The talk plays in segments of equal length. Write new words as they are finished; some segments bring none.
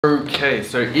Okay,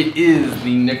 so it is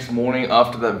the next morning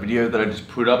after that video that I just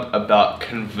put up about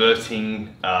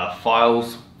converting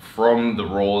files from the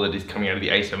RAW that is coming out of the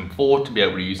a7IV to be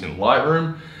able to use in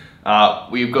Lightroom.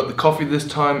 We've got the coffee this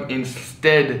time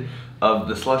instead of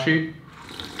the slushy.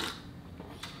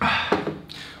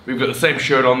 We've got the same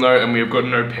shirt on though, and we've got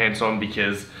no pants on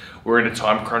because we're in a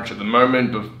time crunch at the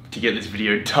moment to get this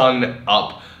video done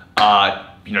up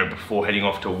before heading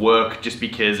off to work, just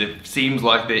because it seems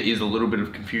like there is a little bit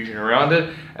of confusion around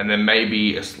it, and there may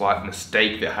be a slight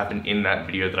mistake that happened in that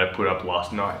video that I put up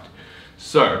last night.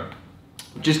 So,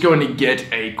 I'm just going to get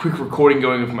a quick recording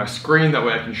going of my screen, that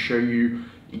way I can show you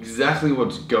exactly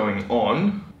what's going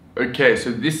on. Okay,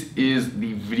 so this is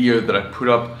the video that I put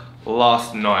up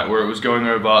last night, where it was going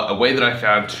over a way that I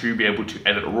found to be able to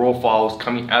edit RAW files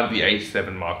coming out of the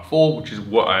a7 Mark IV, which is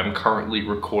what I am currently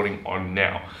recording on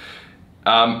now.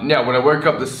 Now, when I woke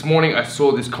up this morning, I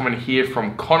saw this comment here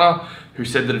from Connor, who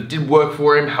said that it did work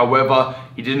for him. However,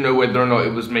 he didn't know whether or not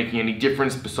it was making any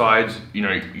difference besides,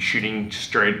 shooting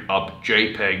straight up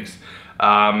JPEGs.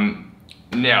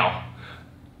 Now,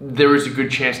 there is a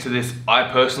good chance to this. I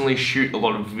personally shoot a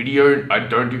lot of video. I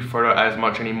don't do photo as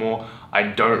much anymore. I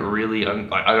don't really,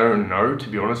 I don't know, to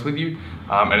be honest with you.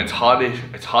 And it's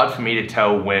hard for me to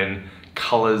tell when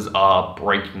colors are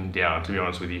breaking down, to be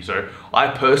honest with you. So I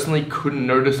personally couldn't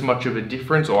notice much of a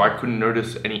difference, or I couldn't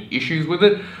notice any issues with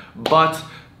it. But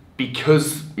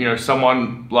because,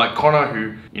 someone like Connor,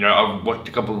 who, I've watched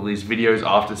a couple of these videos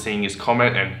after seeing his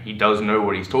comment, and he does know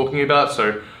what he's talking about.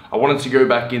 So I wanted to go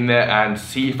back in there and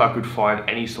see if I could find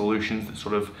any solutions that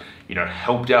sort of,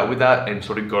 helped out with that and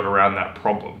sort of got around that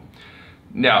problem.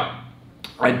 Now,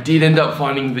 I did end up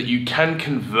finding that you can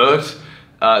convert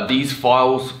these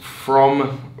files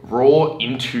from RAW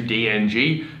into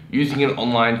DNG using an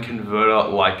online converter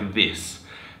like this.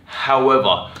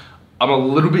 However, I'm a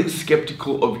little bit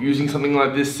skeptical of using something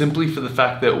like this, simply for the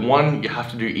fact that one, you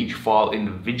have to do each file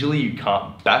individually, you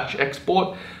can't batch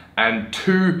export, and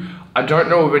two, I don't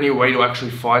know of any way to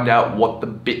actually find out what the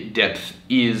bit depth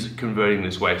is converting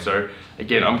this way. So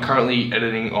again, I'm currently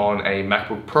editing on a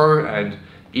MacBook Pro, and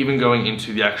even going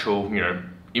into the actual,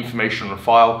 information on the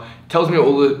file, it tells me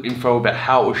all the info about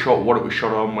how it was shot, what it was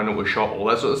shot on, when it was shot, all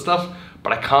that sort of stuff,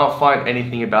 but I can't find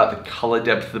anything about the color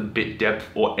depth, the bit depth,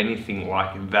 or anything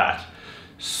like that.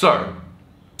 So,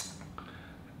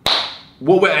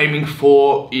 what we're aiming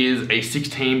for is a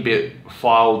 16-bit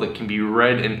file that can be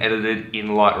read and edited in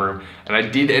Lightroom, and I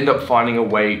did end up finding a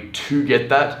way to get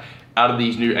that out of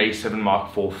these new a7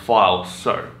 Mark IV files.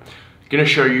 So, I'm gonna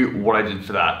show you what I did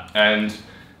for that. And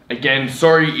again,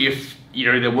 sorry if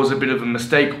there was a bit of a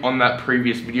mistake on that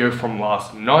previous video from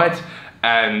last night,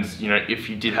 and if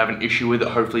you did have an issue with it,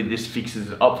 hopefully this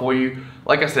fixes it up for you.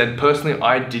 Like I said, personally,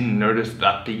 I didn't notice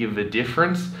that big of a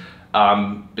difference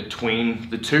between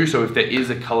the two, so if there is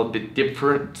a color bit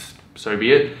difference, so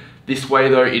be it. This way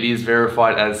though, it is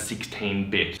verified as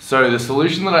 16-bit. So the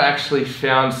solution that I actually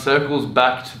found circles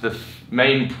back to the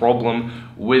main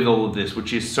problem with all of this,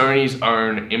 which is Sony's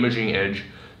own Imaging Edge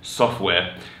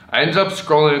software. I ended up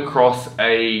scrolling across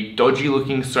a dodgy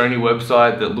looking Sony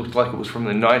website that looked like it was from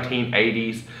the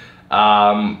 1980s,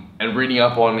 and reading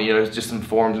up on just some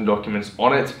forums and documents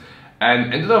on it,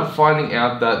 and ended up finding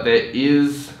out that there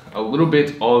is a little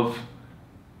bit of,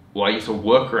 well, I guess a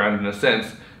workaround in a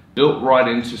sense, built right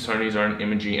into Sony's own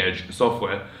Imaging Edge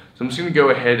software. So I'm just gonna go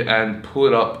ahead and pull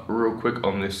it up real quick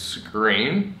on this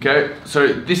screen. Okay, so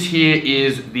this here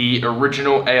is the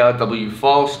original ARW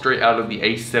file straight out of the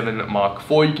a7 Mark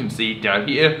IV. You can see down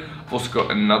here. I've also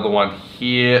got another one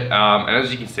here, and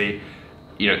as you can see,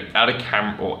 out of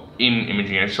camera or in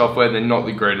Imaging Edge software, they're not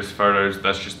the greatest photos.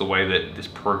 That's just the way that this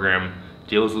program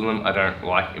deals with them. I don't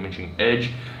like Imaging Edge.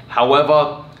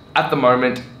 However, at the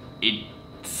moment, it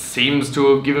seems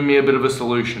to have given me a bit of a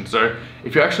solution. So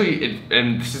if you actually,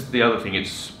 and this is the other thing, it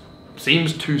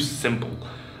seems too simple,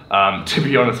 to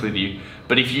be honest with you.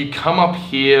 But if you come up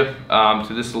here to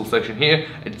this little section here,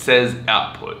 it says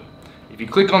output. If you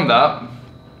click on that,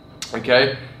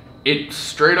 okay, it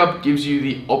straight up gives you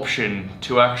the option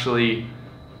to actually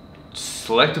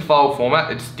select a file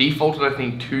format. It's defaulted, I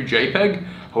think, to JPEG.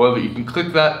 However, you can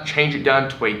click that, change it down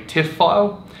to a TIFF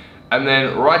file, and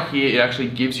then right here, it actually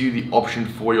gives you the option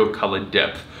for your color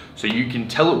depth. So you can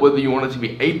tell it whether you want it to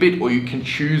be 8-bit, or you can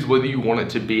choose whether you want it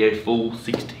to be a full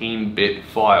 16-bit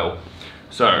file.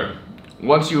 So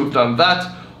once you have done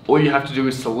that, all you have to do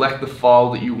is select the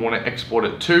file that you want to export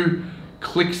it to,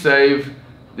 click save.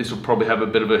 This will probably have a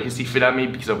bit of a hissy fit at me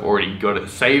because I've already got it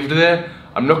saved there.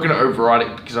 I'm not going to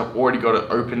overwrite it because I've already got it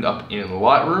opened up in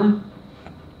Lightroom.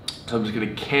 So I'm just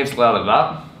going to cancel out of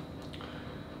that.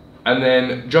 And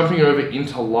then jumping over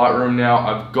into Lightroom now,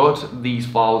 I've got these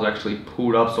files actually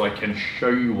pulled up so I can show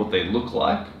you what they look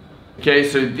like. Okay,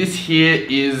 so this here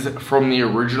is from the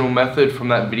original method from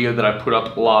that video that I put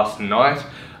up last night.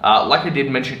 Like I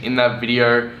did mention in that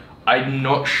video, I'm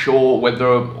not sure whether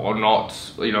or not,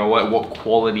 you know, what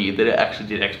quality that it actually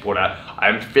did export at.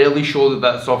 I'm fairly sure that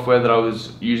that software that I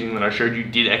was using that I showed you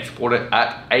did export it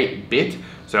at 8-bit.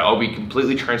 So I'll be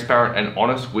completely transparent and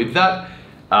honest with that.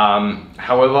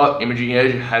 However, Imaging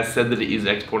Edge has said that it is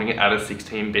exporting it at a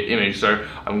 16-bit image. So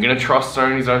I'm gonna trust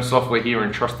Sony's own software here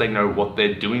and trust they know what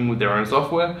they're doing with their own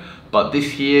software. But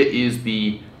this here is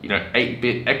the, you know,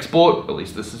 8-bit export, at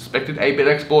least the suspected 8-bit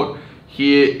export.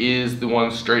 Here is the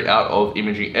one straight out of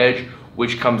Imaging Edge,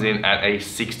 which comes in at a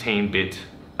 16-bit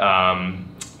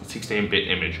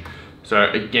image. So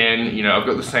again, you know, I've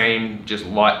got the same just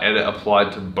light edit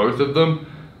applied to both of them.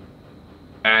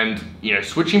 And, you know,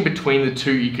 switching between the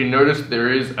two, you can notice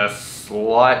there is a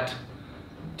slight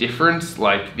difference,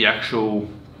 like the actual,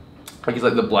 I guess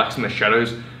like the blacks and the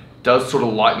shadows does sort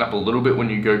of lighten up a little bit when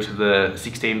you go to the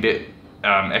 16-bit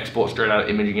export straight out of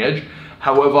Imaging Edge.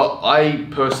 However, I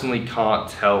personally can't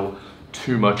tell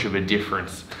too much of a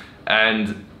difference.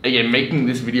 And again, making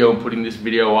this video and putting this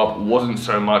video up wasn't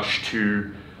so much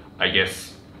to, I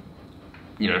guess,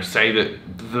 you know, say that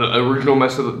the original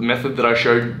method that I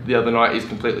showed the other night is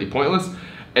completely pointless.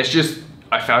 It's just,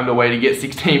 I found a way to get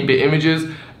 16-bit images,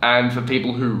 and for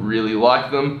people who really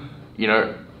like them, you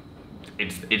know,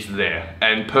 it's there.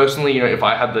 And personally, you know, if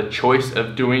I had the choice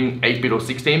of doing 8-bit or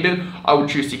 16-bit, I would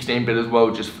choose 16-bit as well,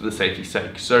 just for the safety's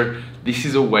sake. So this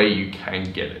is a way you can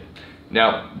get it.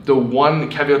 Now, the one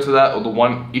caveat to that, or the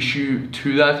one issue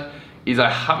to that, is I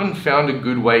haven't found a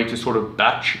good way to sort of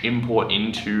batch import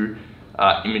into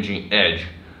Imaging Edge.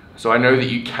 So I know that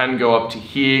you can go up to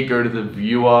here, go to the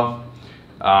viewer,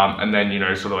 and then, you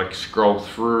know, sort of like scroll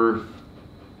through.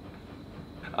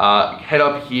 Head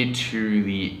up here to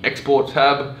the export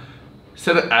tab,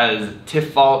 set it as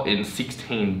TIFF file in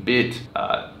 16-bit.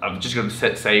 I'm just going to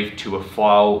set save to a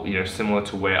file, you know, similar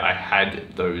to where I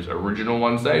had those original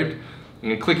ones saved. I'm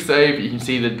going to click save. You can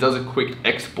see that it does a quick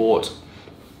export.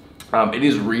 It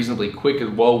is reasonably quick as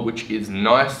well, which is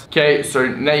nice. Okay, so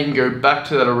now you can go back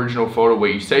to that original folder where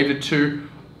you saved it to,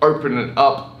 open it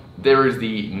up. There is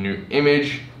the new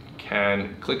image.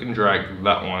 Can click and drag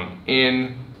that one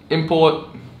in, import.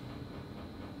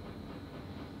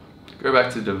 Go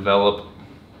back to develop.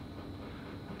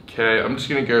 Okay, I'm just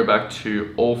gonna go back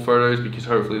to all photos because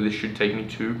hopefully this should take me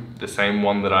to the same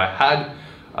one that I had.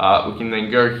 We can then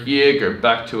go here, go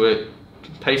back to it,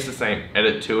 paste the same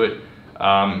edit to it,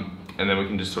 and then we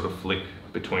can just sort of flick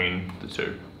between the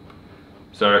two.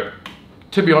 So,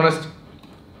 to be honest,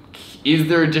 is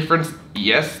there a difference?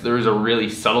 Yes, there is a really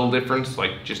subtle difference,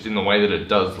 like just in the way that it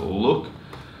does look.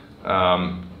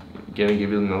 Gonna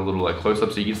give it a little like close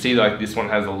up so you can see like this one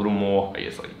has a little more, I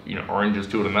guess, like, you know, oranges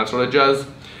to it and that sort of jazz.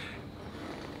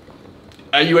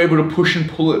 Are you able to push and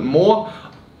pull it more?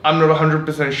 I'm not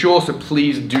 100% sure, so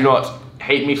please do not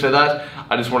hate me for that.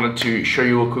 I just wanted to show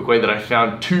you a quick way that I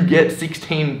found to get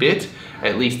 16-bit.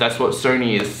 At least that's what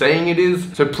Sony is saying it is.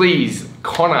 So please,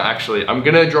 Connor, actually, I'm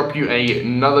gonna drop you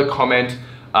another comment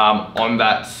on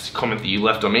that comment that you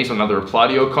left on me, so another reply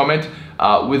to your comment.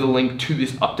 With a link to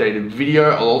this updated video.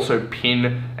 I'll also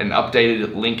pin an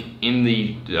updated link in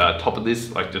the top of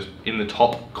this, like just in the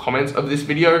top comments of this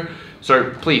video.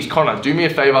 So please, Connor, do me a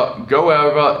favor, go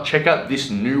over, check out this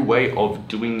new way of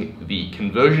doing the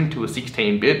conversion to a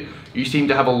 16-bit. You seem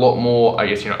to have a lot more, I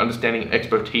guess, you know, understanding and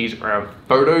expertise around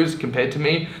photos compared to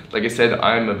me. Like I said,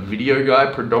 I'm a video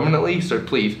guy predominantly, so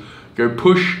please go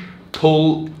push,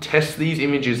 pull, test these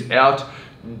images out.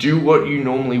 Do what you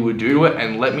normally would do to it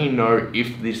and let me know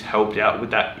if this helped out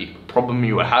with that problem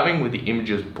you were having with the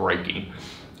images breaking.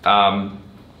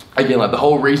 Again, like the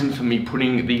whole reason for me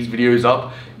putting these videos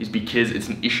up is because it's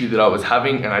an issue that I was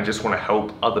having and I just want to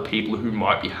help other people who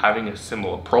might be having a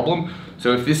similar problem.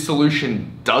 So if this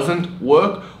solution doesn't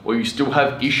work or you still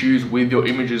have issues with your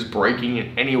images breaking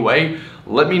in any way,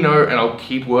 let me know and I'll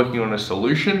keep working on a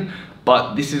solution.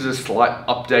 But this is a slight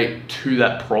update to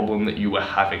that problem that you were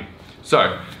having.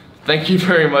 So, thank you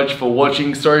very much for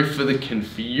watching. Sorry for the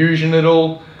confusion at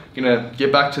all. Gonna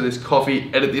get back to this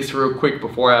coffee, edit this real quick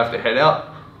before I have to head out.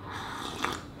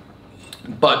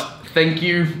 But thank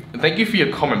you for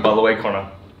your comment, by the way, Connor.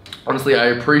 Honestly, I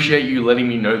appreciate you letting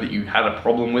me know that you had a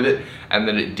problem with it and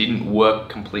that it didn't work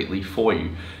completely for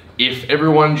you. If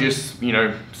everyone just, you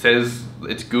know, says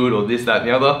it's good or this, that, and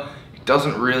the other, it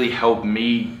doesn't really help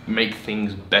me make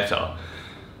things better.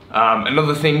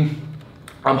 Another thing,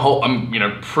 I'm you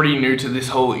know, pretty new to this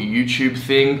whole YouTube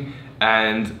thing,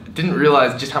 and didn't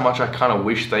realize just how much I kind of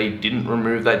wish they didn't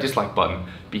remove that dislike button,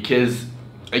 because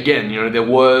again, you know, there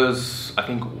was, I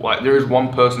think, like, there is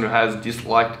one person who has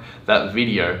disliked that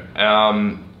video,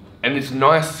 and it's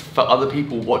nice for other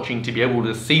people watching to be able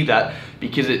to see that,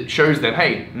 because it shows them,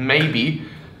 hey, maybe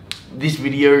this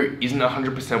video isn't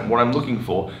 100% what I'm looking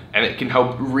for, and it can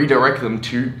help redirect them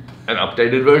to an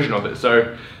updated version of it.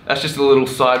 So that's just a little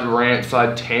side rant,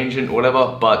 side tangent,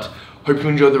 whatever, but hope you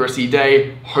enjoy the rest of your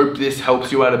day. Hope this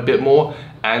helps you out a bit more.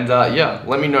 And yeah,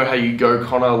 let me know how you go,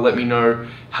 Connor. Let me know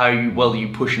how well you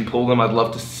push and pull them. I'd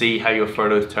love to see how your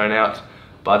photos turn out.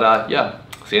 But yeah,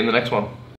 see you in the next one.